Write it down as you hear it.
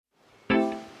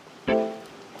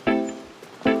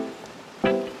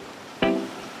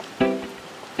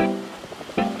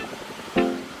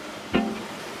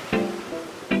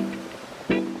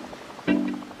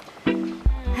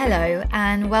Hello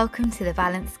and welcome to the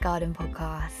Balanced Garden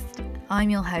Podcast. I'm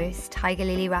your host, Tiger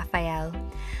Lily Raphael,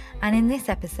 and in this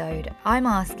episode I'm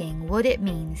asking what it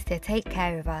means to take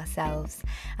care of ourselves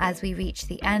as we reach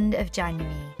the end of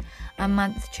January, a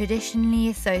month traditionally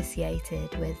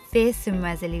associated with fearsome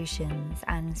resolutions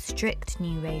and strict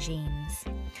new regimes.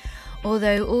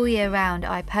 Although all year round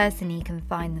I personally can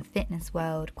find the fitness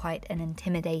world quite an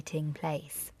intimidating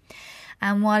place.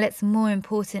 And while it's more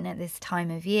important at this time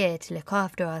of year to look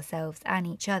after ourselves and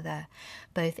each other,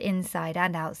 both inside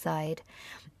and outside,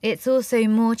 it's also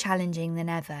more challenging than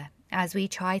ever as we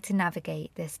try to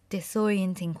navigate this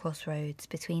disorienting crossroads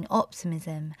between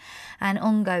optimism and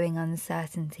ongoing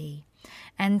uncertainty,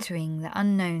 entering the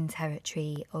unknown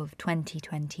territory of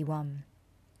 2021.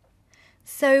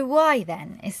 So why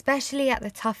then, especially at the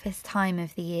toughest time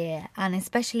of the year, and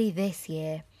especially this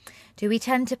year, do we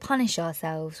tend to punish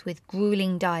ourselves with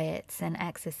grueling diets and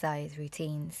exercise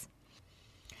routines?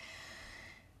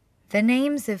 The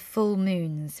names of full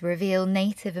moons reveal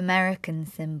Native American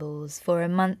symbols for a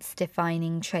month's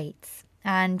defining traits,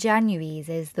 and January's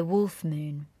is the wolf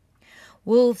moon.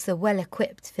 Wolves are well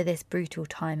equipped for this brutal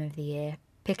time of the year,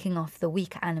 picking off the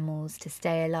weak animals to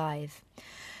stay alive.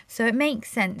 So it makes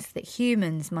sense that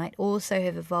humans might also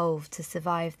have evolved to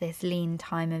survive this lean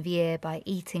time of year by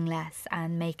eating less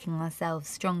and making ourselves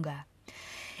stronger.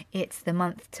 It's the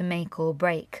month to make or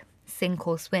break, sink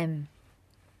or swim.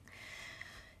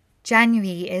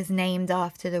 January is named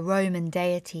after the Roman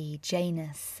deity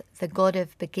Janus, the god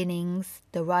of beginnings,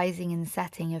 the rising and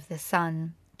setting of the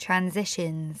sun,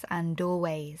 transitions and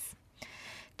doorways.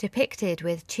 Depicted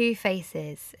with two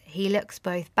faces, he looks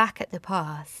both back at the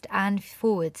past and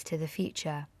forwards to the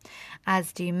future,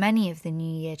 as do many of the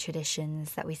New Year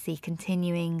traditions that we see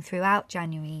continuing throughout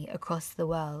January across the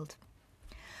world.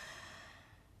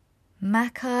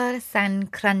 Makar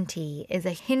Sankranti is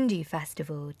a Hindu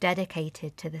festival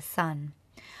dedicated to the sun,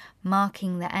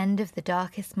 marking the end of the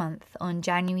darkest month on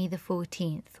January the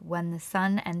 14th when the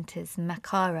sun enters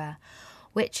Makara,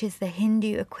 which is the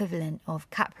Hindu equivalent of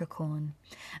Capricorn,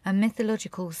 a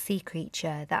mythological sea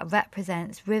creature that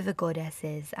represents river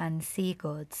goddesses and sea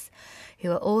gods,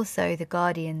 who are also the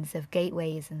guardians of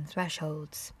gateways and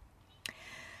thresholds.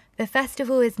 The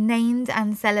festival is named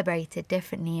and celebrated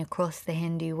differently across the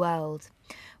Hindu world,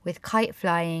 with kite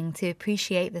flying to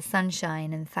appreciate the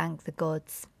sunshine and thank the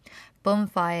gods,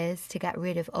 bonfires to get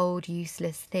rid of old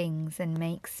useless things and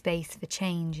make space for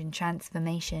change and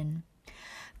transformation,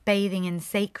 bathing in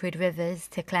sacred rivers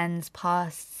to cleanse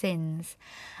past sins,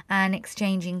 and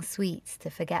exchanging sweets to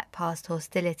forget past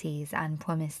hostilities and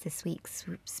promise to speak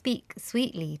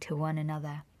sweetly to one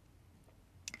another.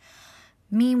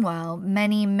 Meanwhile,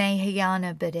 many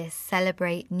Mahayana Buddhists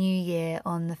celebrate New Year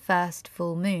on the first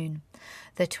full moon,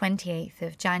 the 28th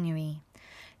of January,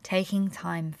 taking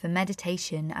time for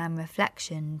meditation and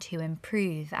reflection to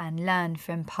improve and learn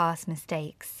from past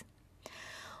mistakes.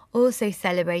 Also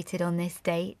celebrated on this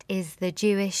date is the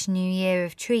Jewish New Year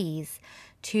of Trees,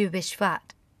 Tu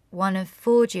B'Shvat, one of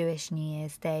 4 Jewish New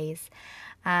Year's days,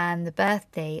 and the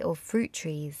birthday of fruit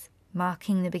trees,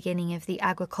 marking the beginning of the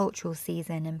agricultural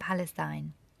season in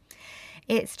Palestine.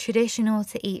 It's traditional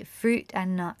to eat fruit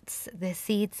and nuts, the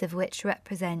seeds of which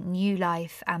represent new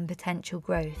life and potential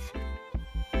growth.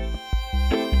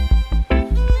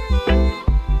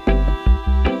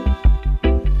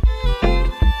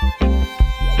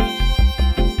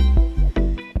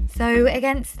 So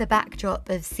against the backdrop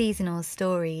of seasonal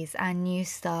stories and new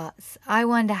starts, I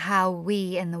wonder how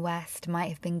we in the West might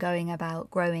have been going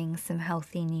about growing some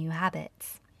healthy new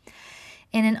habits.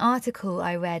 In an article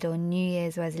I read on New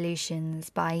Year's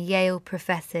resolutions by Yale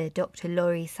professor Dr.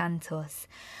 Laurie Santos,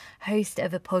 host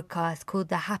of a podcast called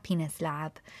The Happiness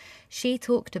Lab, she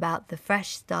talked about the fresh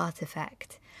start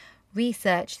effect.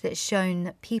 Research that's shown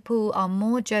that people are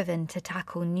more driven to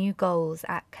tackle new goals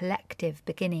at collective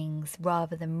beginnings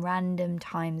rather than random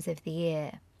times of the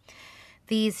year.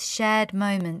 These shared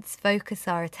moments focus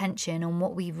our attention on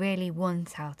what we really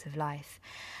want out of life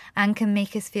and can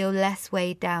make us feel less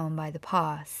weighed down by the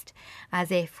past,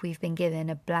 as if we've been given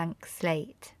a blank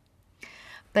slate.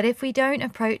 But if we don't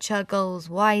approach our goals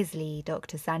wisely,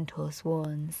 Dr. Santos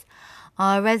warns,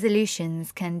 our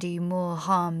resolutions can do more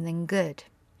harm than good.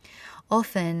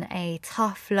 Often a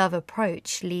tough love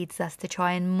approach leads us to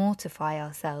try and mortify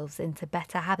ourselves into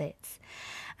better habits.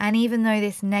 And even though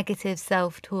this negative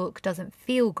self-talk doesn't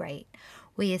feel great,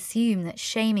 we assume that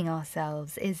shaming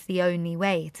ourselves is the only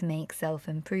way to make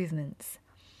self-improvements.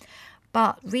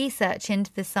 But research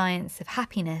into the science of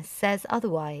happiness says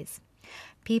otherwise.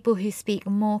 People who speak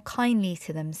more kindly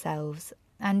to themselves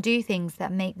and do things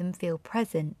that make them feel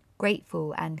present,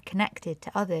 grateful and connected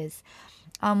to others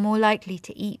are more likely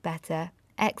to eat better,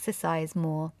 exercise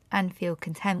more, and feel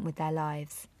content with their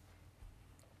lives.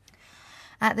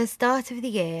 At the start of the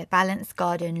year, Balanced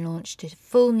Garden launched a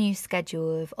full new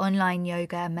schedule of online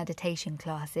yoga and meditation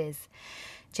classes.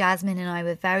 Jasmine and I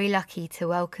were very lucky to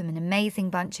welcome an amazing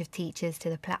bunch of teachers to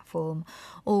the platform,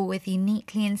 all with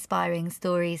uniquely inspiring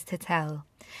stories to tell.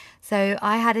 So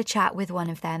I had a chat with one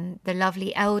of them, the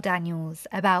lovely Elle Daniels,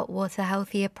 about what a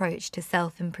healthy approach to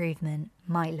self-improvement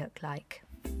might look like.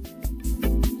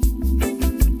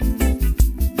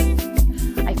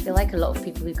 I feel like a lot of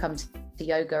people who come to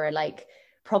yoga are like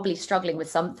probably struggling with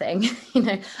something, you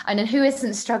know, and then who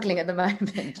isn't struggling at the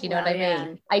moment? You know what I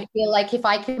mean? I feel like if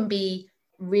I can be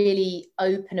really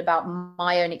open about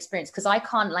my own experience, because I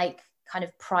can't like kind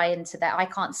of pry into that, I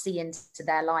can't see into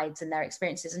their lives and their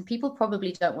experiences, and people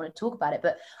probably don't want to talk about it,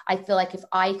 but I feel like if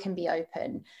I can be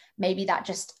open, maybe that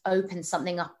just opens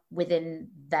something up within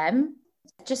them,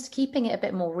 just keeping it a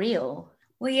bit more real.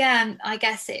 Well, yeah, I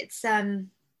guess it's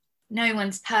no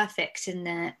one's perfect in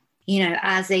that, you know,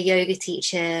 as a yoga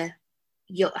teacher,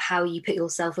 how you put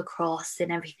yourself across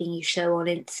and everything you show on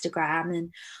Instagram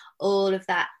and all of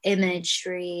that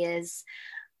imagery is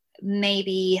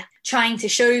maybe trying to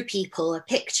show people a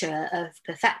picture of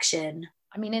perfection.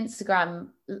 I mean, Instagram,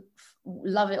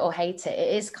 love it or hate it,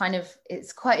 it's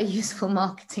quite a useful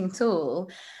marketing tool.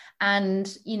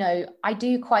 And, you know, I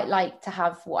do quite like to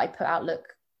have what I put out look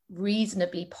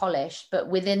reasonably polished, but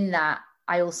within that,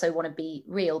 I also want to be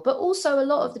real. But also a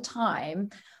lot of the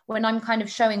time when I'm kind of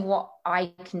showing what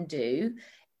I can do,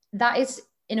 that is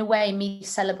in a way me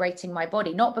celebrating my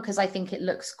body, not because I think it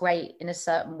looks great in a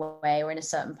certain way or in a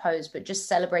certain pose, but just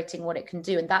celebrating what it can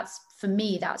do. And that's, for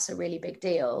me, that's a really big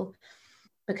deal,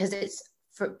 because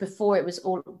before it was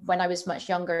all, when I was much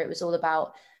younger, it was all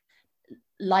about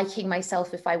liking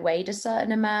myself if I weighed a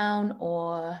certain amount,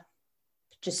 or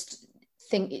just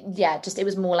it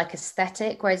was more like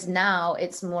aesthetic. Whereas now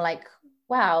it's more like,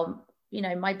 wow, you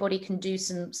know, my body can do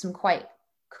some quite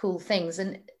cool things.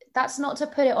 And that's not to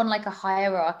put it on like a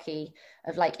hierarchy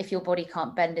of like, if your body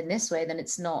can't bend in this way, then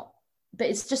it's not, but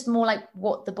it's just more like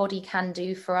what the body can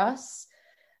do for us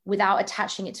without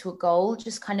attaching it to a goal,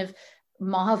 just kind of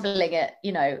marveling at,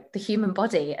 you know, the human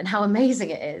body and how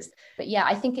amazing it is. But yeah,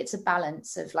 I think it's a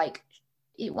balance of like,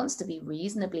 it wants to be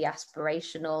reasonably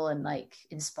aspirational and like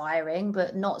inspiring,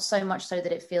 but not so much so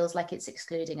that it feels like it's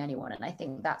excluding anyone. And I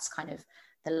think that's kind of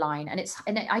the line. And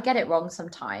I get it wrong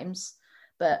sometimes,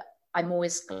 but I'm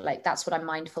always like, that's what I'm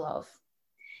mindful of.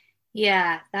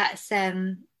 Yeah, that's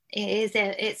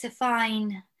it's a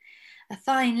fine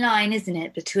line, isn't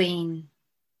it, between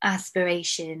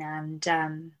aspiration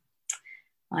and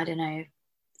I don't know,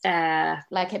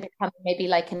 like it becomes maybe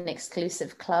like an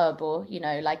exclusive club, or, you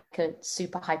know, like a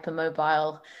super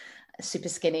hypermobile, super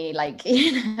skinny, like,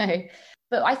 you know.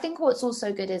 But I think what's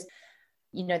also good is,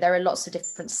 you know, there are lots of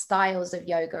different styles of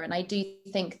yoga, and I do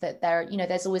think that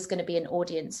there's always going to be an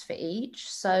audience for each.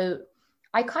 So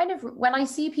I kind of, when I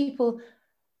see people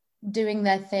doing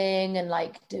their thing and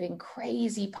like doing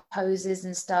crazy poses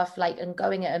and stuff, like, and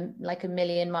going at like a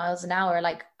million miles an hour,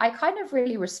 like I kind of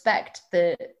really respect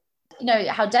you know,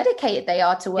 how dedicated they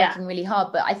are to working really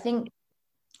hard. But I think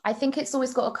it's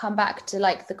always got to come back to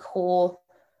like the core,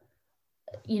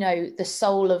 you know, the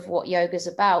soul of what yoga is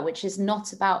about, which is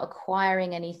not about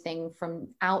acquiring anything from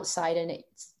outside, and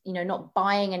it's, you know, not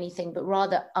buying anything, but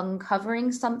rather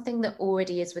uncovering something that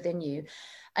already is within you.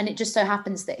 And it just so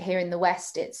happens that here in the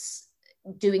West, it's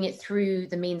doing it through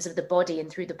the means of the body and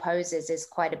through the poses is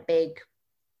quite a big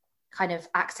kind of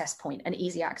access point, an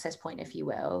easy access point, if you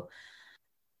will.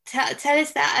 Tell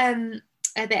us that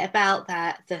a bit about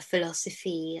that, the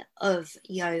philosophy of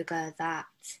yoga that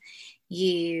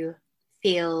you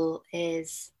feel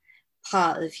is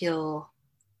part of your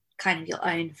kind of your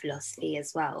own philosophy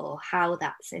as well, or how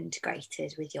that's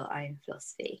integrated with your own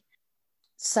philosophy.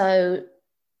 So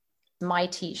my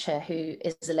teacher, who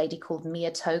is a lady called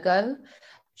Mia Togo,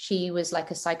 she was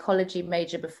like a psychology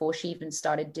major before she even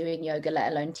started doing yoga,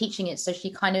 let alone teaching it. So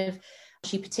she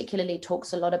particularly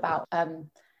talks a lot about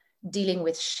dealing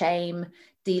with shame,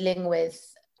 dealing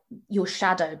with your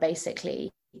shadow,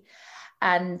 basically.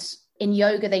 And in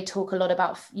yoga, they talk a lot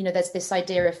about, you know, there's this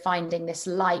idea of finding this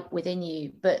light within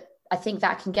you. But I think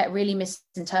that can get really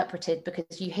misinterpreted,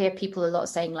 because you hear people a lot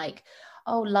saying like,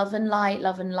 oh, love and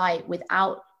light,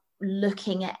 without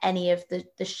looking at any of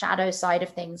the shadow side of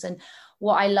things. And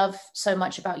what I love so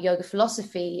much about yoga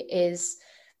philosophy is,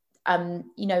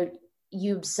 you know,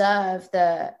 you observe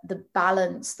the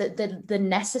balance, the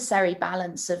necessary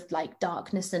balance of like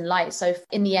darkness and light. So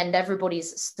in the end,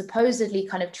 everybody's supposedly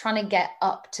kind of trying to get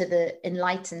up to the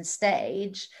enlightened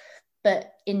stage,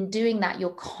 But in doing that, you're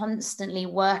constantly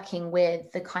working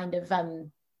with the kind of the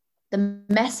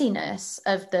messiness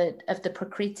of the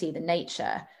prakriti, the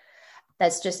nature.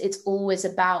 It's always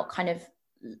about kind of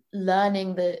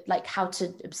learning like how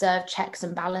to observe checks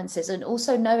and balances, and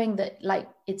also knowing that like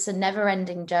it's a never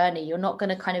ending journey. You're not going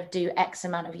to kind of do X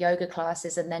amount of yoga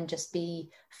classes and then just be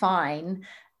fine.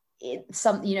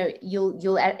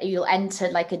 You'll enter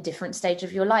like a different stage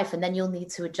of your life, and then you'll need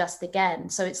to adjust again.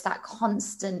 So it's that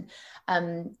constant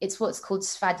it's what's called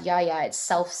svadhyaya, it's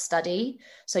self-study.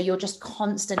 So you're just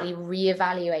constantly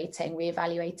reevaluating,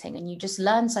 and you just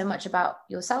learn so much about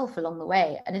yourself along the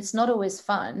way. And it's not always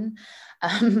fun,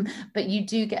 but you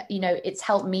do get, it's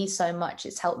helped me so much.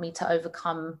 It's helped me to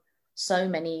overcome so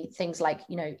many things, like,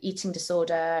 eating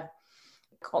disorder.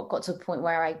 Got to a point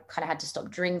where I kind of had to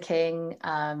stop drinking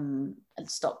and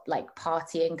stop like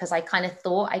partying, because I kind of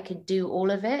thought I could do all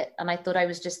of it, and I thought I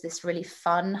was just this really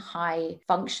fun, high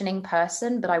functioning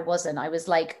person, but I wasn't. I was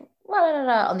like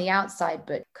on the outside,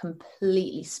 but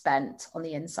completely spent on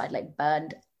the inside, like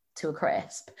burned to a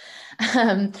crisp.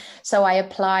 So I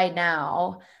apply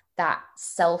now that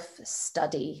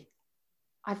self-study.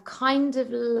 I've kind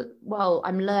of,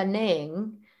 I'm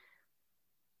learning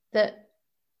that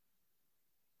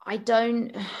I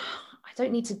don't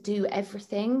need to do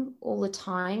everything all the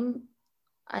time.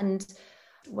 And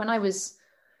when I was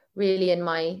really in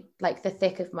my, like, the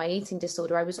thick of my eating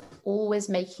disorder, I was always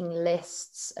making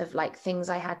lists of like things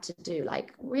I had to do,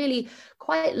 like really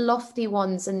quite lofty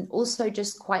ones, and also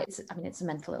just quite, I mean, it's a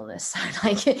mental illness, so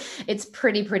like it's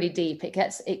pretty deep. It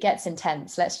gets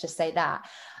intense, let's just say that.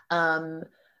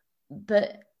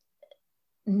 But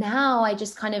now I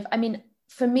just kind of, I mean,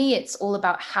 for me, it's all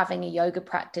about having a yoga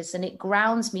practice, and it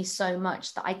grounds me so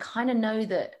much that I kind of know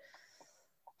that.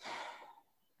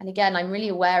 And again, I'm really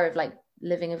aware of like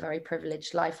living a very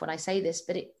privileged life when I say this,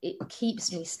 but it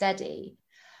keeps me steady.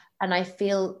 And I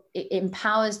feel it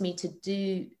empowers me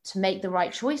to make the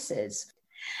right choices.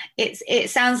 It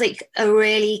sounds like a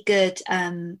really good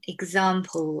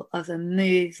example of a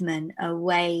movement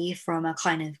away from a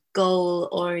kind of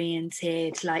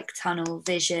goal-oriented, like tunnel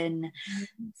vision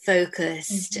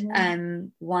focused,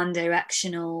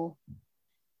 one-directional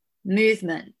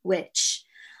movement, which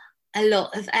a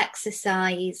lot of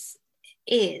exercise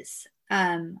is,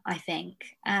 I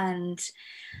think, and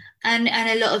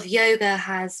a lot of yoga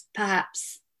has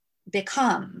perhaps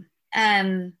become.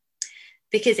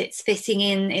 Because it's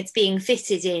being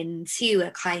fitted into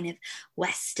a kind of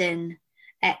Western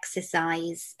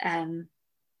exercise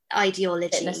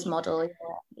ideology. Fitness model.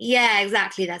 Yeah,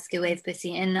 exactly. That's a good way of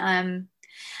putting it. And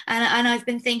I've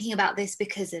been thinking about this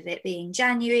because of it being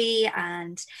January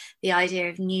and the idea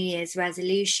of New Year's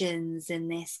resolutions, and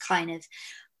this kind of,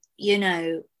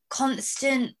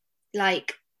 constant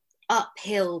like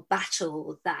uphill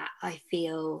battle that I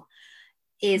feel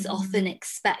is often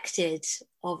expected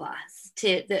of us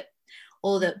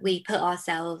that we put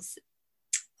ourselves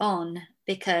on,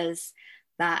 because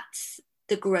that's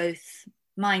the growth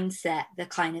mindset,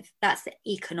 that's the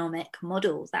economic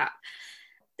model that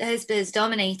has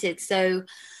dominated. So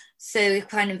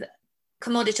kind of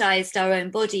commoditized our own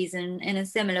bodies in a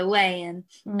similar way.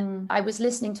 And I was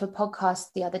listening to a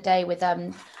podcast the other day with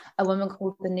a woman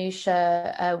called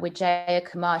Dhanusha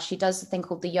Wijayakumar. She does a thing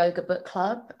called the Yoga Book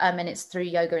Club, and it's through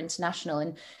Yoga International,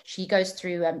 and she goes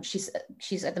through she's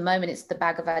at the moment, it's the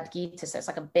Bhagavad Gita, so it's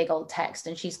like a big old text,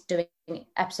 and she's doing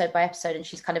episode by episode, and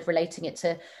she's kind of relating it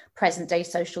to present day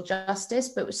social justice.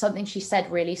 But it was something she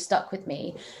said really stuck with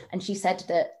me, and she said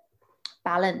that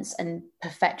balance and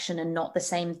perfection are not the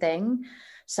same thing.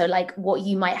 So like what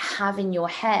you might have in your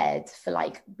head for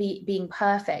like being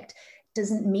perfect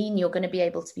doesn't mean you're going to be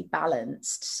able to be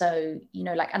balanced. So,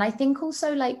 and I think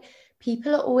also like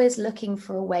people are always looking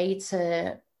for a way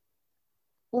to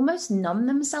almost numb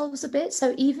themselves a bit.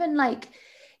 So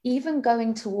even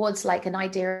going towards like an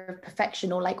idea of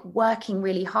perfection or like working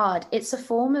really hard, it's a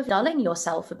form of dulling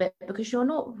yourself a bit, because you're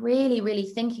not really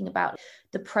thinking about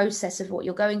the process of what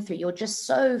you're going through. You're just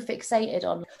so fixated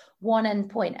on one end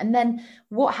point. And then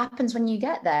what happens when you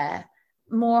get there?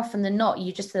 More often than not,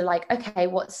 you just feel like, okay,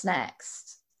 what's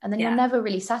next? And then you're never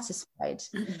really satisfied.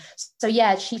 Mm-hmm. So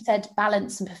yeah, she said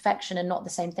balance and perfection are not the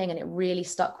same thing. And it really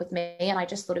stuck with me. And I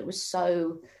just thought it was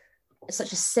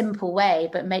such a simple way,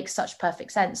 but makes such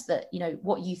perfect sense that,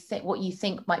 what you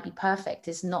think might be perfect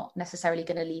is not necessarily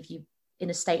going to leave you in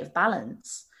a state of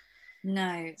balance.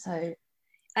 No. So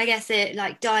I guess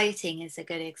dieting is a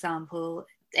good example.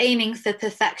 Aiming for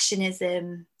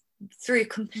perfectionism through a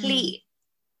complete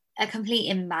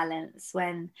imbalance,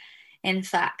 when in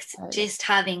fact just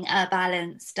having a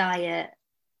balanced diet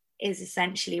is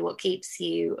essentially what keeps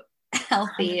you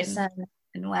healthy 100%.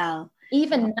 and well.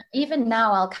 Even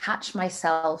now I'll catch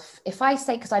myself if I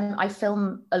say, because I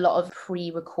film a lot of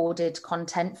pre-recorded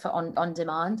content for on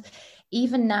demand.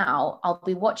 Even now I'll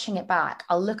be watching it back,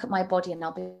 I'll look at my body and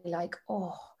I'll be like,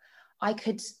 oh, I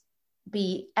could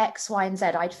be X, Y, and Z.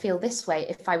 I'd feel this way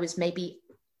if I was maybe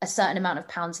a certain amount of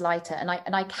pounds lighter. And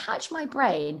I catch my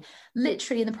brain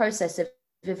literally in the process of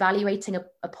evaluating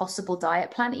a possible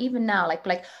diet plan. Even now,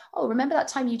 like, oh, remember that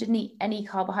time you didn't eat any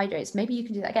carbohydrates? Maybe you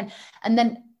can do that again. And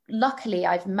then luckily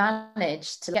I've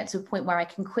managed to get to a point where I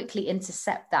can quickly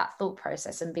intercept that thought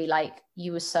process and be like,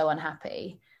 you were so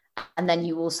unhappy. And then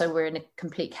you also were in a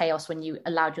complete chaos when you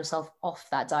allowed yourself off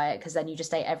that diet, because then you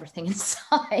just ate everything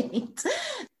inside.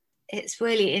 It's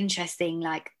really interesting.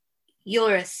 Like,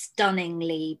 you're a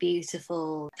stunningly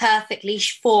beautiful, perfectly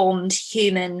formed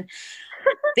human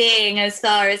being as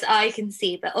far as I can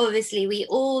see. But obviously we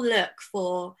all look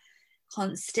for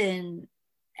constant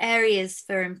areas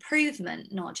for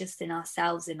improvement, not just in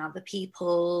ourselves, in other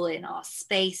people, in our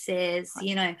spaces.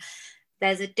 You know,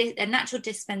 there's a natural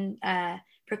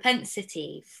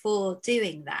propensity for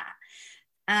doing that.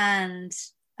 And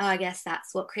I guess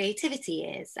that's what creativity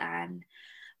is, and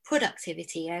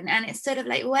productivity. And it's sort of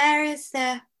like, where is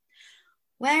the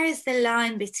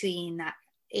line between that,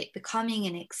 it becoming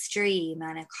an extreme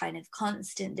and a kind of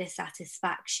constant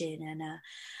dissatisfaction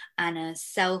and a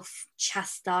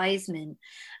self-chastisement?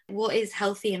 What is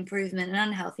healthy improvement and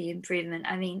unhealthy improvement?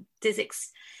 I mean, there's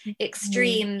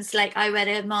extremes. Like, I read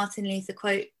a Martin Luther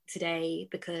quote today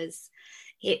because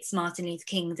it's Martin Luther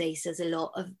King Day, so there's a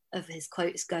lot of his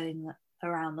quotes going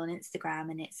around on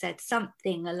Instagram, and it said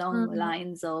something along the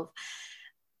lines of,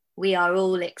 we are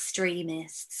all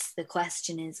extremists. The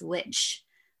question is, which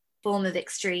form of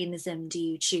extremism do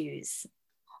you choose?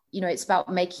 You know, it's about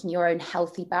making your own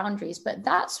healthy boundaries, but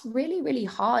that's really, really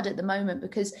hard at the moment,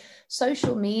 because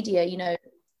social media, you know,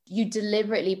 you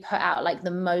deliberately put out like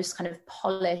the most kind of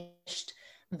polished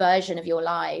version of your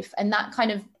life. And that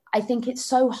kind of, I think it's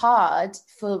so hard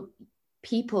for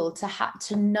people to have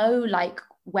to know like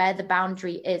where the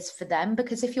boundary is for them,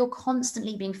 because if you're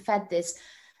constantly being fed this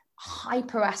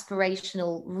hyper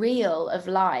aspirational reel of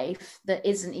life that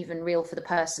isn't even real for the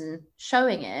person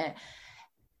showing it,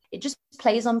 it just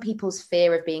plays on people's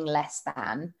fear of being less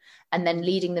than, and then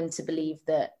leading them to believe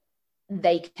that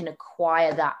they can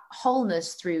acquire that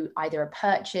wholeness through either a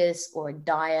purchase or a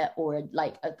diet or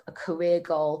like a career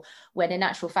goal, when in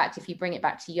actual fact, if you bring it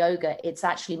back to yoga, it's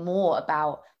actually more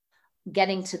about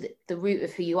getting to the root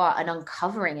of who you are and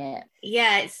uncovering it.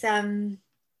 Yeah, it's the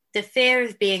fear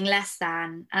of being less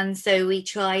than, and so we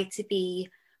try to be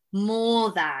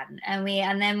more than, and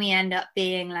then we end up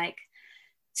being like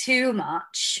too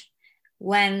much,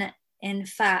 when in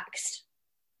fact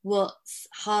what's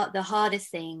the hardest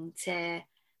thing to,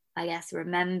 I guess,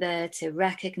 remember, to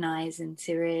recognize, and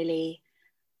to really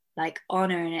like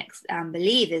honor and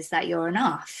believe is that you're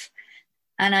enough.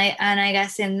 And I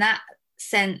guess in that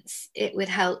sense it would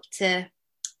help to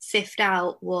sift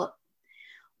out what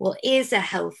is a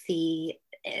healthy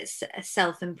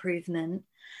self-improvement.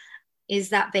 Is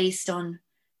that based on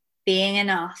being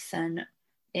enough, and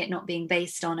it not being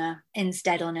based on an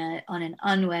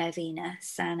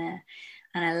unworthiness and a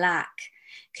lack?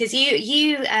 Because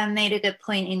you made a good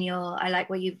point in I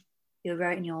like what you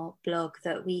wrote in your blog,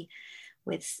 that we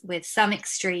with some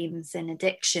extremes in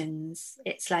addictions,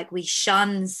 it's like we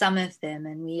shun some of them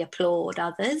and we applaud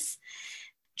others.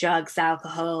 Drugs,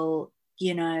 alcohol,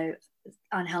 you know,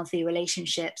 unhealthy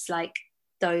relationships, like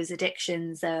those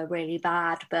addictions are really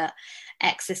bad, but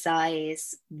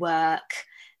exercise, work,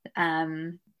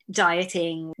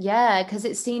 dieting, because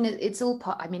it's seen, it's all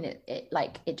part, I mean,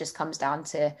 it just comes down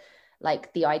to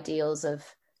like the ideals of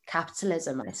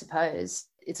capitalism, I suppose.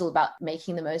 It's all about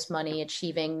making the most money,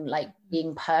 achieving, like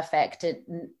being perfect,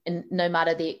 and no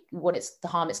matter the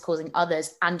harm it's causing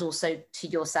others, and also to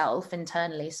yourself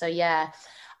internally. So yeah,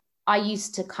 I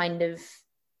used to kind of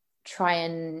try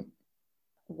and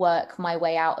work my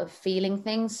way out of feeling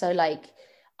things. So like,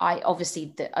 I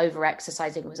obviously, the over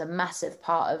exercising was a massive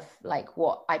part of like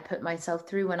what I put myself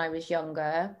through when I was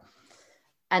younger.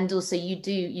 And also you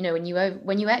do, you know,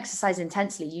 when you exercise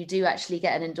intensely, you do actually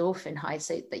get an endorphin high.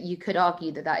 So that you could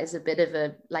argue that is a bit of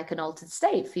an altered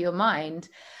state for your mind.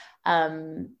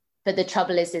 But the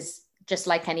trouble is just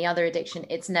like any other addiction,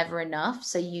 it's never enough.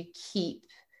 So you keep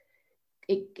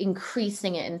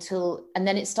increasing it and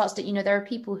then it starts to, you know, there are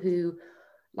people who,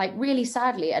 like, really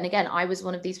sadly, and again, I was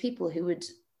one of these people who would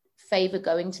favor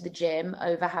going to the gym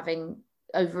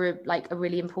over like a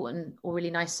really important or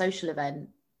really nice social event.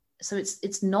 so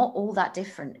it's not all that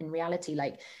different in reality.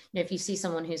 Like, you know, if you see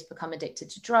someone who's become addicted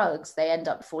to drugs, they end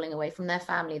up falling away from their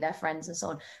family, their friends, and so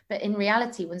on. But in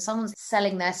reality, when someone's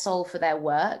selling their soul for their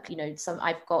work, you know,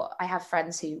 I have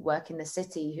friends who work in the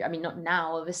city who, I mean, not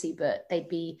now obviously, but they'd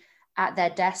be at their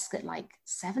desk at like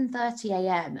 7:30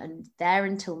 a.m. and there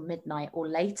until midnight or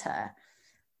later.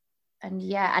 And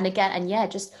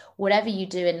just whatever you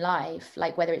do in life,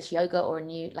 like whether it's yoga or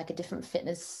a different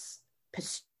fitness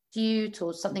pursuit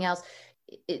or something else,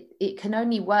 it can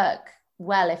only work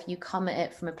well if you come at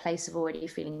it from a place of already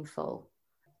feeling full.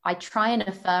 I try and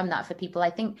affirm that for people. I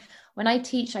think when I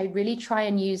teach, I really try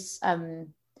and use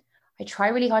I try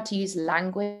really hard to use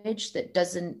language that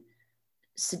doesn't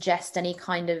suggest any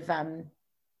kind of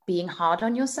being hard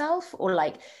on yourself, or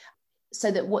like, so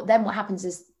that what happens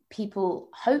is people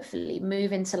hopefully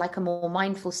move into like a more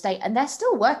mindful state, and they're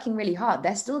still working really hard,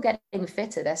 they're still getting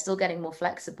fitter, they're still getting more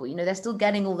flexible, you know, they're still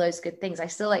getting all those good things. I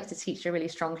still like to teach a really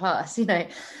strong class, you know,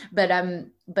 but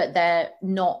they're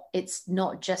not, it's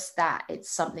not just that, it's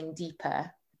something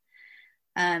deeper.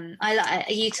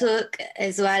 You talk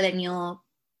as well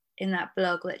in that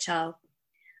blog, which I'll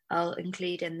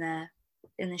include in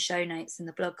the show notes in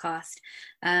the blogcast.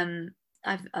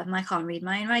 I can't read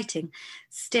my own writing.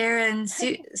 Stheren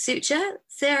Sutra.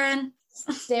 Stheren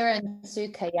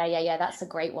Sukha. Yeah. That's a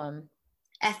great one.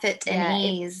 Effort and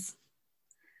ease.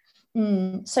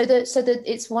 So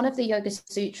it's one of the Yoga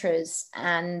Sutras,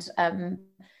 and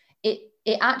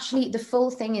it actually, the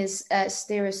full thing is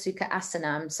Sthira Sukha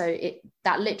Asanam. So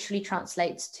that literally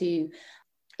translates to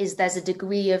there's a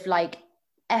degree of like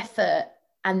effort,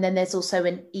 and then there's also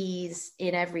an ease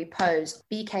in every pose.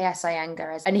 BKS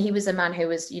Iyengar, and he was a man who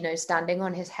was, you know, standing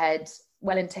on his head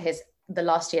well into the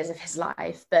last years of his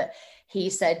life, but he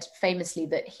said famously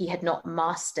that he had not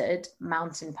mastered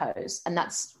mountain pose, and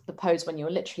that's the pose when you're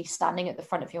literally standing at the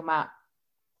front of your mat.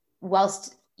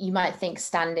 Whilst you might think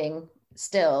standing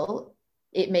still,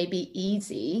 it may be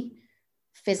easy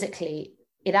physically,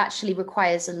 it actually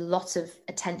requires a lot of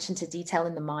attention to detail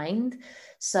in the mind.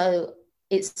 So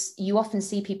you often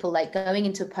see people like going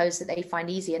into a pose that they find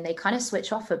easy and they kind of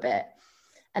switch off a bit,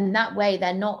 and that way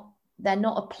they're not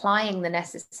applying the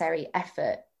necessary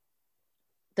effort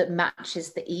that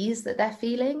matches the ease that they're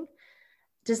feeling.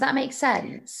 Does that make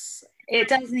sense? It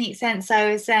does make sense.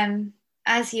 I was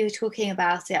as you were talking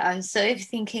about it, I was sort of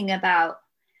thinking about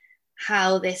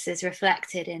how this is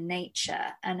reflected in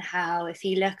nature, and how if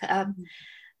you look at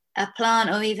a plant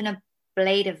or even a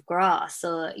blade of grass,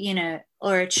 or, you know,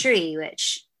 or a tree,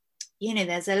 which, you know,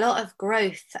 there's a lot of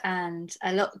growth and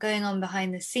a lot going on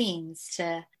behind the scenes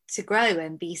to grow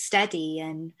and be steady,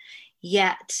 and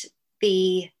yet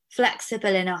be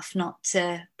flexible enough not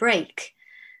to break.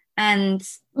 And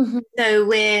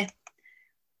so I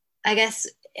guess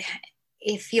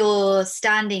if you're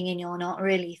standing and you're not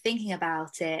really thinking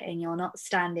about it, and you're not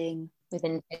standing with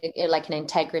like an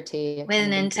integrity,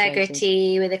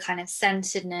 with a kind of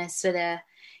centeredness, with a,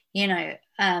 you know,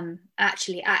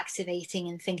 actually activating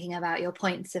and thinking about your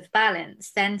points of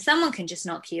balance, then someone can just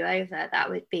knock you over. That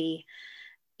would be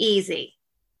easy.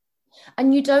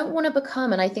 And you don't want to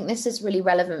become, and I think this is really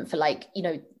relevant for, like, you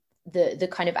know, the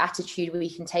kind of attitude we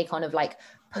can take on of like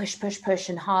push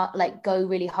and hard, like go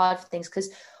really hard for things. Because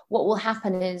what will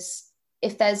happen is,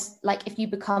 if you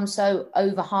become so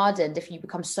over hardened, if you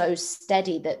become so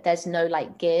steady that there's no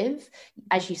like give,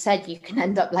 as you said, you can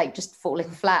end up like just falling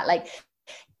flat. Like,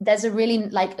 there's a really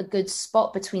like a good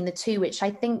spot between the two, which I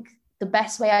think the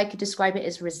best way I could describe it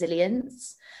is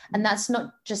resilience. And that's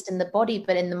not just in the body,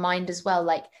 but in the mind as well.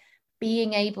 Like,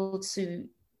 being able to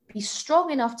be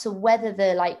strong enough to weather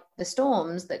the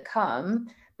storms that come,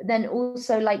 but then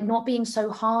also like not being so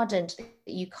hardened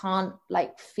that you can't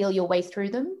like feel your way through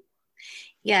them.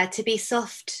 Yeah, to be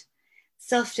soft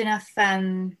enough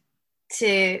to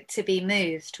be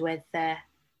moved with the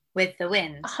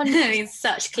wind. 100%. I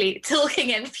mean, talking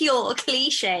in pure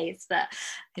cliches, but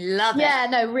I love it. Yeah,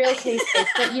 no, real cliches.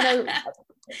 But you know,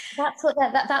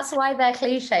 that's why they're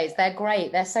cliches. They're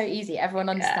great. They're so easy. Everyone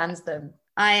understands them.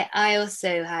 I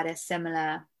also had a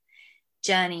similar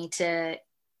journey to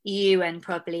you, and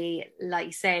probably, like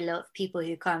you say, a lot of people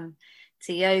who come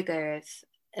to yoga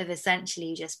of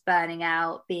essentially just burning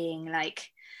out, being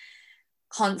like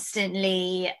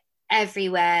constantly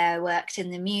everywhere, worked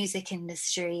in the music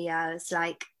industry. I was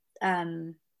like,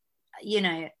 you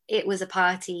know, it was a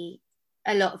party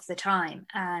a lot of the time,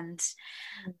 and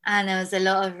there was a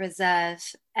lot of reserve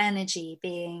energy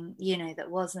being, you know,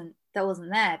 that wasn't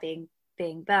there,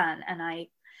 being burnt, and I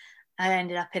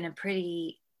ended up in a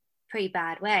pretty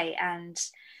bad way. And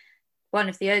one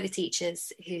of the yoga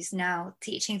teachers who's now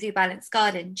teaching through Balanced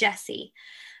Garden, Jessie,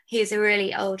 who's a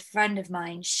really old friend of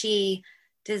mine, she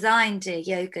designed a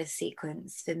yoga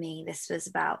sequence for me. This was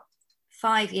about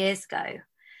 5 years ago.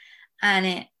 And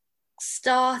it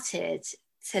started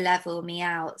to level me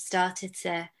out, started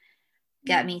to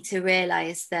get me to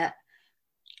realize that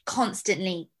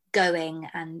constantly going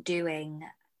and doing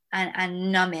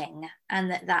and numbing,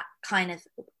 and that kind of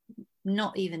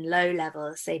not even low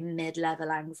level, say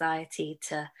mid-level anxiety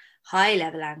to high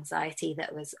level anxiety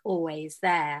that was always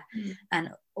there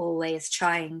and always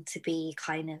trying to be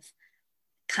kind of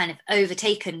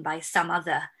overtaken by some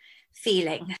other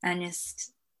feeling, and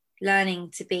just learning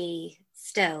to be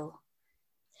still.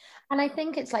 And I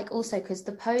think it's like also because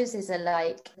the poses are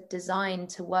like designed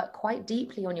to work quite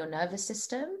deeply on your nervous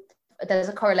system. There's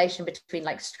a correlation between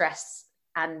like stress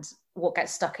and what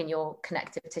gets stuck in your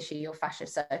connective tissue, your fascia.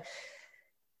 So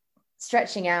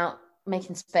stretching out,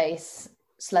 making space,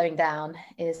 slowing down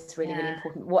is really, really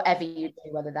important. Whatever you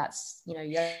do, whether that's,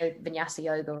 vinyasa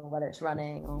yoga or whether it's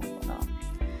running or whatnot.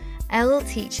 Elle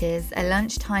teaches a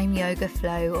lunchtime yoga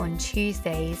flow on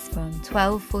Tuesdays from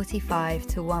 12:45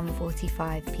 to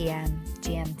 1:45 p.m.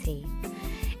 GMT.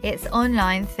 It's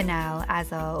online for now,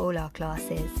 as are all our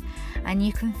classes, and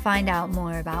you can find out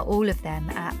more about all of them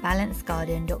at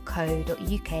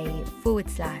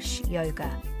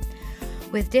balancegarden.co.uk/yoga.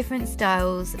 With different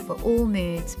styles for all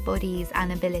moods, bodies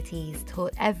and abilities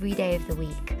taught every day of the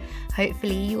week.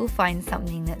 Hopefully you will find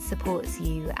something that supports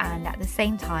you, and at the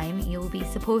same time you will be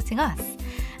supporting us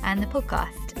and the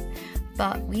podcast.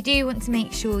 But we do want to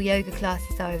make sure yoga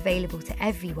classes are available to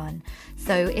everyone,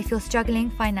 so if you're struggling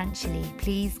financially,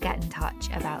 please get in touch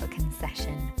about a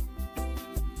concession.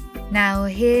 Now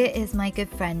here is my good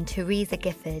friend Teresa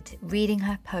Gifford reading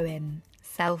her poem,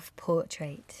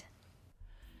 Self-Portrait.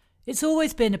 It's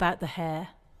always been about the hair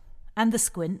and the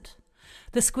squint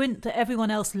that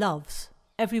everyone else loves,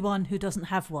 everyone who doesn't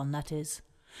have one, that is.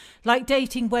 Like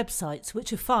dating websites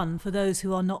which are fun for those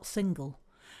who are not single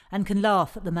and can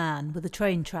laugh at the man with a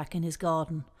train track in his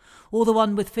garden, or the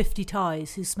one with 50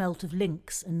 ties who smelt of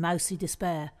lynx and mousy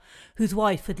despair, whose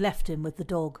wife had left him with the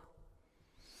dog.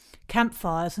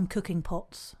 Campfires and cooking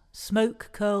pots,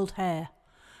 smoke-curled hair,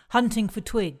 hunting for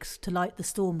twigs to light the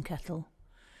storm kettle.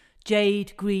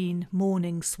 Jade green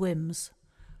morning swims,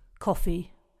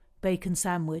 coffee, bacon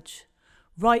sandwich,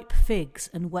 ripe figs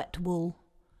and wet wool,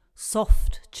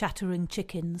 soft chattering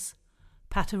chickens,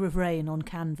 patter of rain on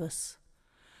canvas.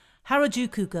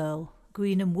 Harajuku girl,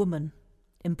 green and woman,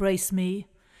 embrace me,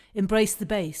 embrace the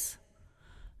base.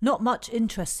 Not much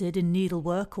interested in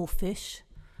needlework or fish,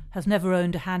 has never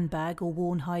owned a handbag or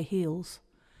worn high heels,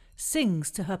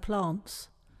 sings to her plants,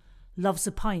 loves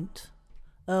a pint,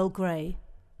 Earl Grey,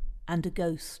 and a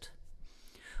ghost.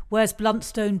 Wears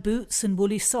bluntstone boots and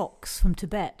woolly socks from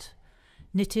Tibet,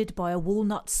 knitted by a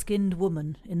walnut-skinned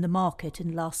woman in the market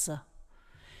in Lhasa.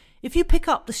 If you pick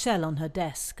up the shell on her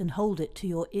desk and hold it to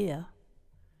your ear,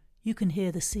 you can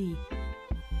hear the sea.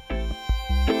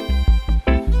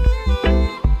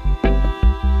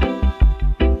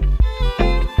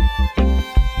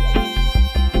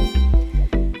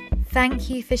 Thank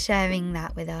you for sharing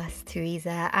that with us,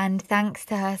 Teresa, and thanks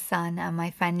to her son and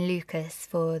my friend Lucas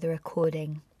for the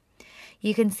recording.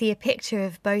 You can see a picture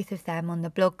of both of them on the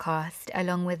blogcast,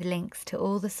 along with links to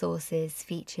all the sources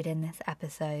featured in this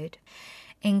episode,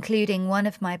 including one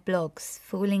of my blogs,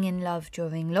 Falling in Love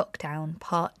During Lockdown,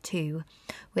 Part 2,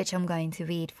 which I'm going to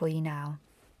read for you now.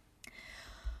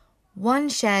 One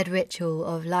shared ritual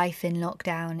of life in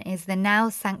lockdown is the now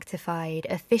sanctified,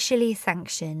 officially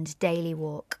sanctioned daily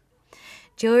walk.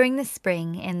 During the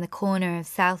spring, in the corner of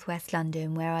southwest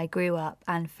London where I grew up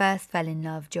and first fell in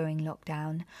love during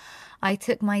lockdown, I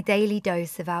took my daily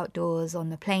dose of outdoors on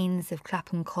the plains of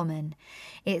Clapham Common,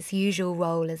 its usual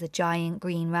role as a giant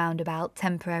green roundabout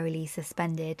temporarily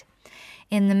suspended,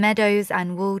 in the meadows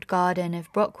and walled garden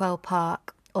of Brockwell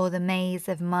Park or the maze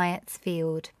of Myatt's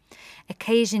Field,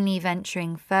 occasionally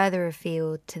venturing further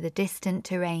afield to the distant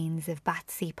terrains of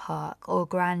Battersea Park or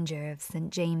grandeur of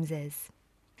St James's.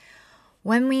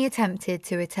 When we attempted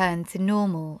to return to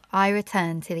normal, I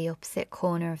returned to the opposite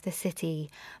corner of the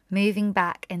city, moving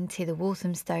back into the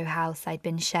Walthamstow house I'd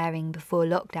been sharing before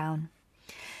lockdown.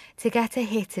 To get a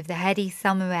hit of the heady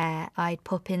summer air, I'd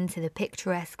pop into the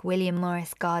picturesque William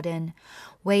Morris Garden,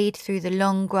 wade through the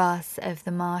long grass of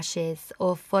the marshes,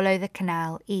 or follow the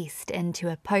canal east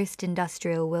into a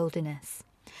post-industrial wilderness.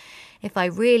 If I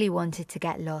really wanted to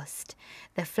get lost,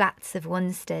 the flats of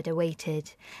Wanstead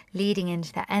awaited, leading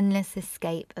into the endless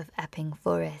escape of Epping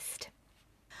Forest.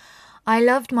 I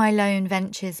loved my lone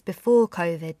ventures before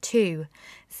COVID too,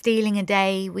 stealing a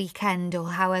day, weekend, or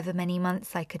however many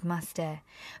months I could muster.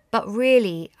 But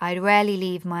really, I'd rarely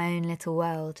leave my own little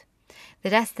world. The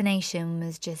destination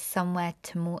was just somewhere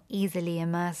to more easily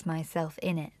immerse myself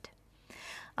in it.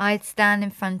 I'd stand in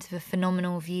front of a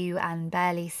phenomenal view and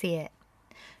barely see it.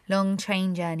 Long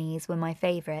train journeys were my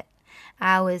favourite,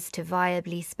 hours to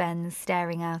viably spend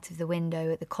staring out of the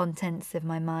window at the contents of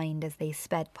my mind as they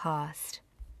sped past.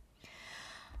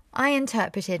 I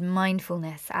interpreted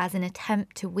mindfulness as an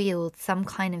attempt to wield some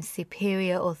kind of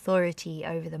superior authority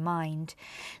over the mind,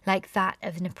 like that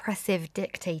of an oppressive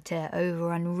dictator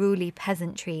over unruly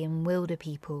peasantry and wilder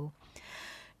people.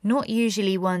 Not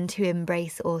usually one to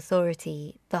embrace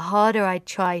authority, the harder I'd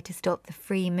try to stop the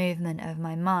free movement of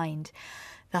my mind,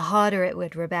 the harder it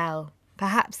would rebel,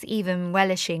 perhaps even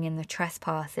relishing in the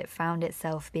trespass it found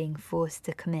itself being forced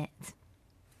to commit.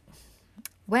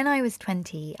 When I was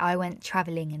 20, I went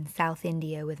travelling in South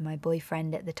India with my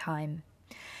boyfriend at the time.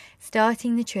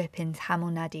 Starting the trip in Tamil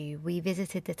Nadu, we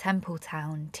visited the temple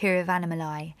town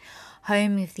Tiruvannamalai,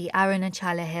 home of the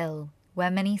Arunachala Hill,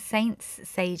 where many saints,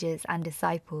 sages and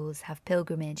disciples have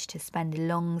pilgrimaged to spend a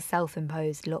long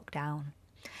self-imposed lockdown.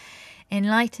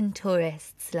 Enlightened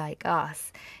tourists like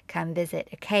us can visit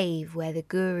a cave where the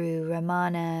Guru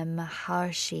Ramana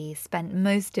Maharshi spent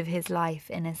most of his life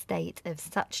in a state of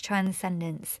such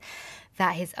transcendence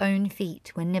that his own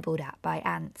feet were nibbled at by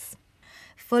ants.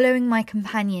 Following my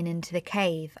companion into the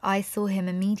cave, I saw him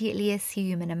immediately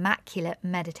assume an immaculate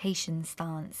meditation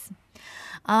stance.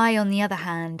 I, on the other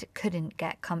hand, couldn't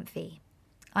get comfy.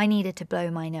 I needed to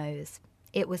blow my nose.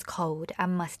 It was cold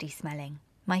and musty smelling.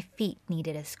 My feet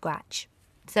needed a scratch,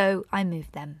 so I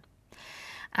moved them.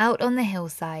 Out on the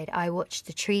hillside, I watched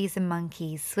the trees and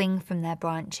monkeys swing from their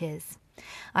branches.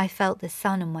 I felt the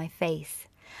sun on my face.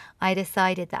 I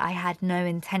decided that I had no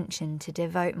intention to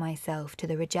devote myself to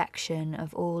the rejection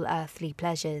of all earthly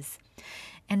pleasures.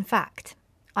 In fact,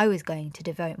 I was going to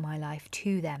devote my life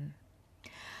to them.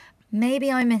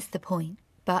 Maybe I missed the point,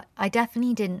 but I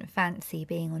definitely didn't fancy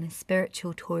being on a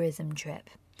spiritual tourism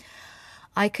trip.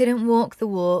 I couldn't walk the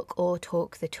walk or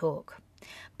talk the talk,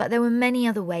 but there were many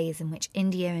other ways in which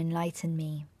India enlightened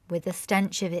me, with the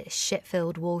stench of its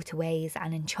shit-filled waterways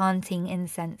and enchanting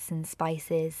incense and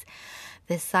spices,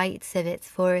 the sights of its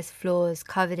forest floors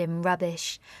covered in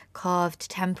rubbish, carved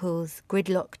temples,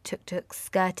 gridlocked tuk-tuks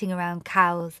skirting around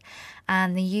cows,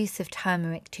 and the use of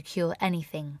turmeric to cure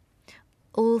anything,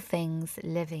 all things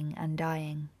living and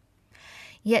dying.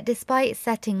 Yet despite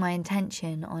setting my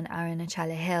intention on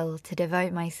Arunachala Hill to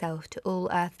devote myself to all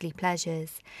earthly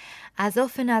pleasures, as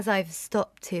often as I've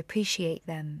stopped to appreciate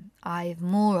them, I've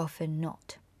more often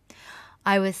not.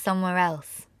 I was somewhere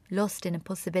else, lost in a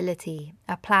possibility,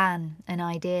 a plan, an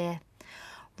idea.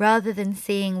 Rather than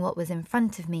seeing what was in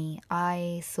front of me,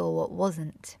 I saw what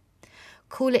wasn't.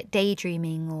 Call it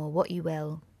daydreaming or what you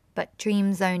will, but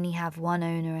dreams only have one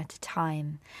owner at a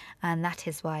time, and that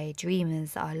is why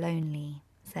dreamers are lonely,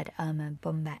 said Irma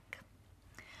Bombeck.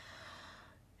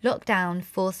 Lockdown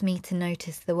forced me to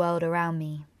notice the world around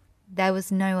me. There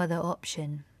was no other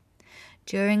option.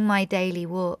 During my daily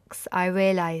walks, I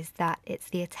realised that it's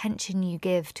the attention you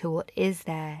give to what is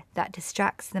there that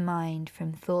distracts the mind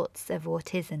from thoughts of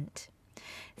what isn't.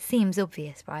 Seems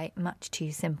obvious, right? Much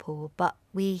too simple, but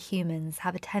we humans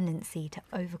have a tendency to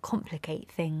overcomplicate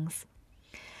things.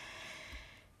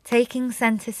 Taking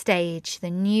centre stage, the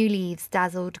new leaves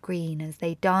dazzled green as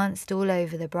they danced all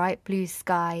over the bright blue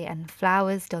sky and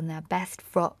flowers donned their best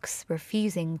frocks,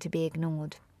 refusing to be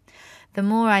ignored. The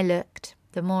more I looked,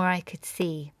 the more I could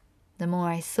see. The more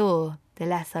I saw, the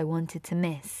less I wanted to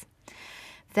miss.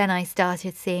 Then I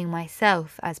started seeing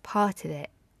myself as part of it,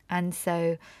 and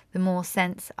so the more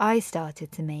sense I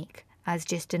started to make as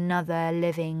just another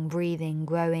living, breathing,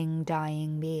 growing,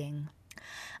 dying being.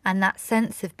 And that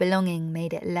sense of belonging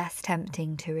made it less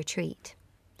tempting to retreat.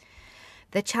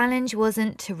 The challenge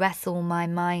wasn't to wrestle my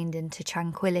mind into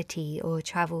tranquility or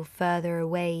travel further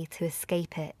away to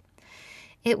escape it.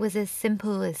 It was as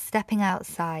simple as stepping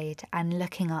outside and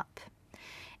looking up,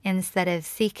 instead of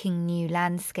seeking new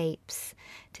landscapes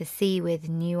to see with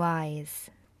new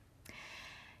eyes.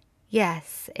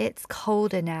 Yes, it's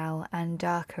colder now and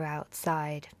darker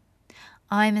outside.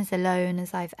 I'm as alone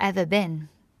as I've ever been,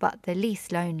 but the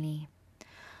least lonely.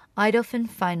 I'd often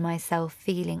find myself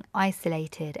feeling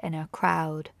isolated in a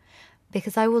crowd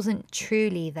because I wasn't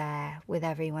truly there with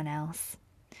everyone else.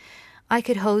 I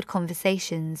could hold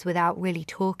conversations without really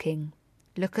talking,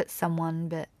 look at someone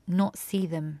but not see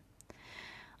them.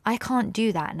 I can't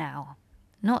do that now,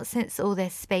 not since all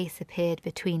this space appeared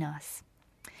between us.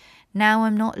 Now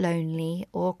I'm not lonely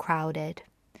or crowded.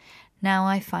 Now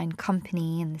I find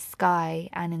company in the sky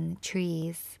and in the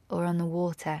trees or on the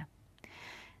water.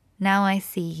 Now I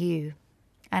see you,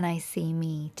 and I see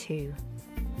me too.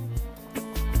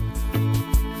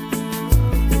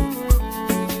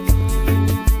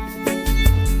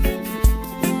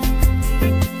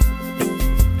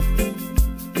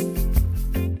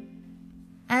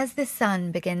 As the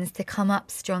sun begins to come up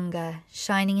stronger,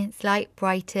 shining its light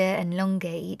brighter and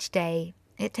longer each day,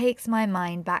 it takes my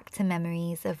mind back to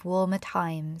memories of warmer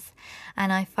times,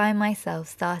 and I find myself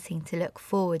starting to look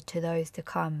forward to those to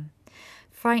come,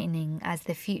 frightening as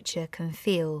the future can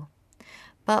feel.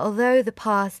 But although the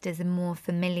past is a more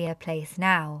familiar place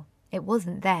now, it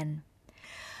wasn't then.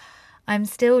 I'm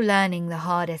still learning the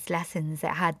hardest lessons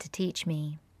it had to teach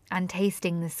me, and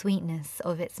tasting the sweetness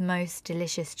of its most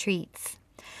delicious treats.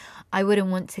 I wouldn't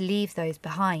want to leave those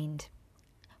behind.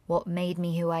 What made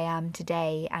me who I am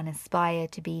today and aspire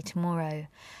to be tomorrow,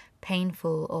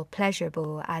 painful or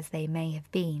pleasurable as they may have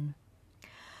been.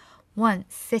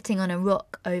 Once, sitting on a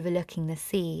rock overlooking the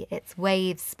sea, its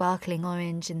waves sparkling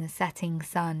orange in the setting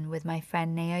sun with my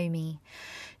friend Naomi,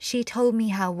 she told me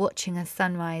how watching a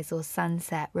sunrise or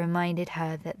sunset reminded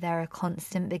her that there are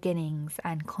constant beginnings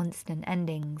and constant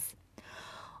endings.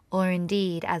 Or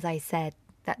indeed, as I said,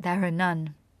 that there are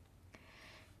none.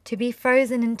 To be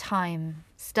frozen in time,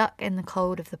 stuck in the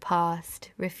cold of the past,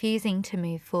 refusing to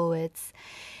move forwards,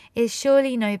 is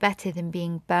surely no better than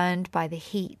being burned by the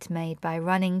heat made by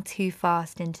running too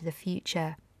fast into the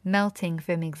future, melting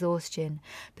from exhaustion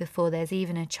before there's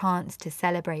even a chance to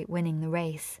celebrate winning the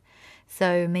race.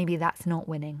 So maybe that's not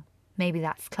winning. Maybe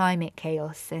that's climate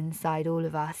chaos inside all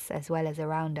of us as well as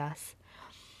around us.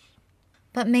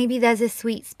 But maybe there's a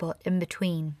sweet spot in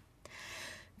between.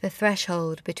 The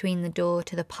threshold between the door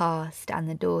to the past and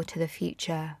the door to the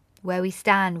future, where we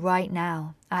stand right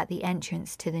now at the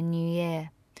entrance to the new year,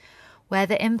 where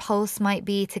the impulse might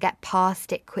be to get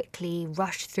past it quickly,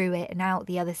 rush through it and out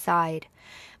the other side,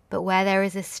 but where there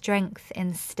is a strength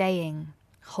in staying,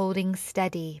 holding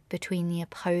steady between the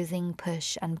opposing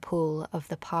push and pull of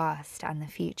the past and the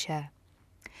future.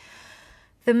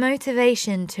 The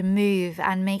motivation to move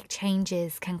and make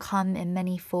changes can come in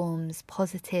many forms,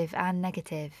 positive and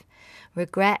negative.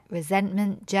 Regret,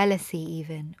 resentment, jealousy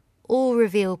even, all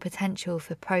reveal potential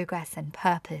for progress and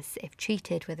purpose if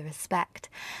treated with respect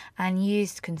and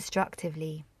used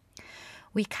constructively.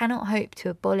 We cannot hope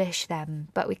to abolish them,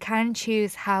 but we can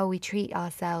choose how we treat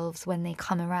ourselves when they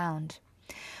come around,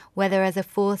 whether as a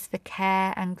force for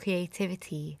care and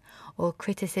creativity or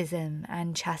criticism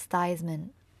and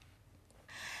chastisement.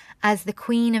 As the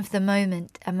queen of the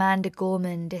moment, Amanda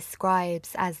Gorman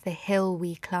describes as the hill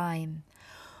we climb,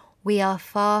 we are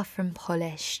far from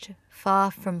polished, far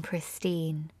from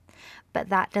pristine, but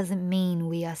that doesn't mean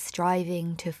we are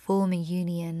striving to form a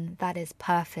union that is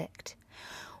perfect.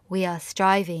 We are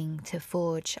striving to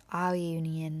forge our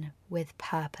union with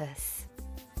purpose.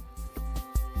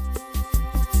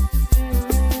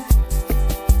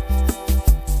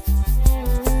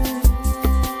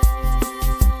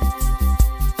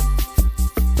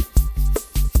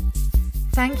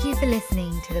 Thank you for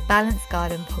listening to the Balanced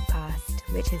Garden podcast,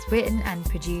 which is written and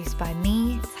produced by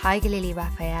me, Tiger Lily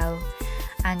Raphael,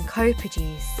 and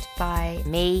co-produced by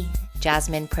me,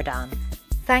 Jasmine Pradhan.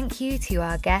 Thank you to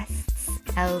our guests,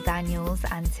 Elle Daniels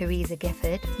and Teresa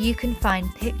Gifford. You can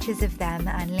find pictures of them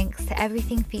and links to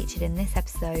everything featured in this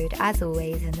episode, as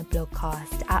always, in the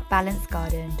blogcast at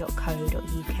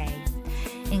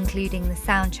balancedgarden.co.uk, including the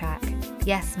soundtrack,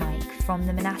 Yes Mike, from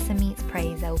the Manasseh Meets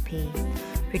Praise LP,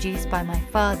 produced by my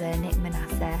father, Nick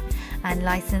Manasseh, and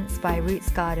licensed by Roots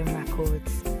Garden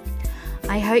Records.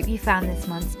 I hope you found this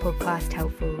month's podcast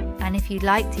helpful, and if you'd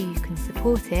like to, you can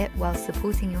support it while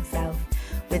supporting yourself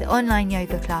with online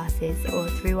yoga classes or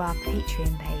through our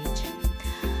Patreon page.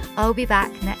 I'll be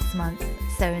back next month,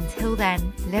 so until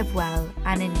then, live well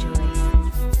and enjoy.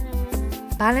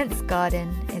 Balanced Garden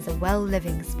is a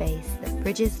well-living space that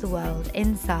bridges the world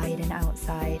inside and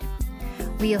outside.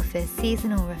 We offer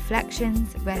seasonal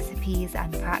reflections, recipes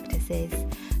and practices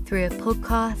through a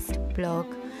podcast, blog,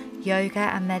 yoga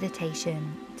and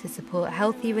meditation to support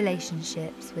healthy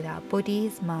relationships with our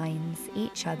bodies, minds,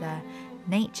 each other,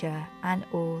 nature and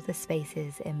all the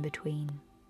spaces in between.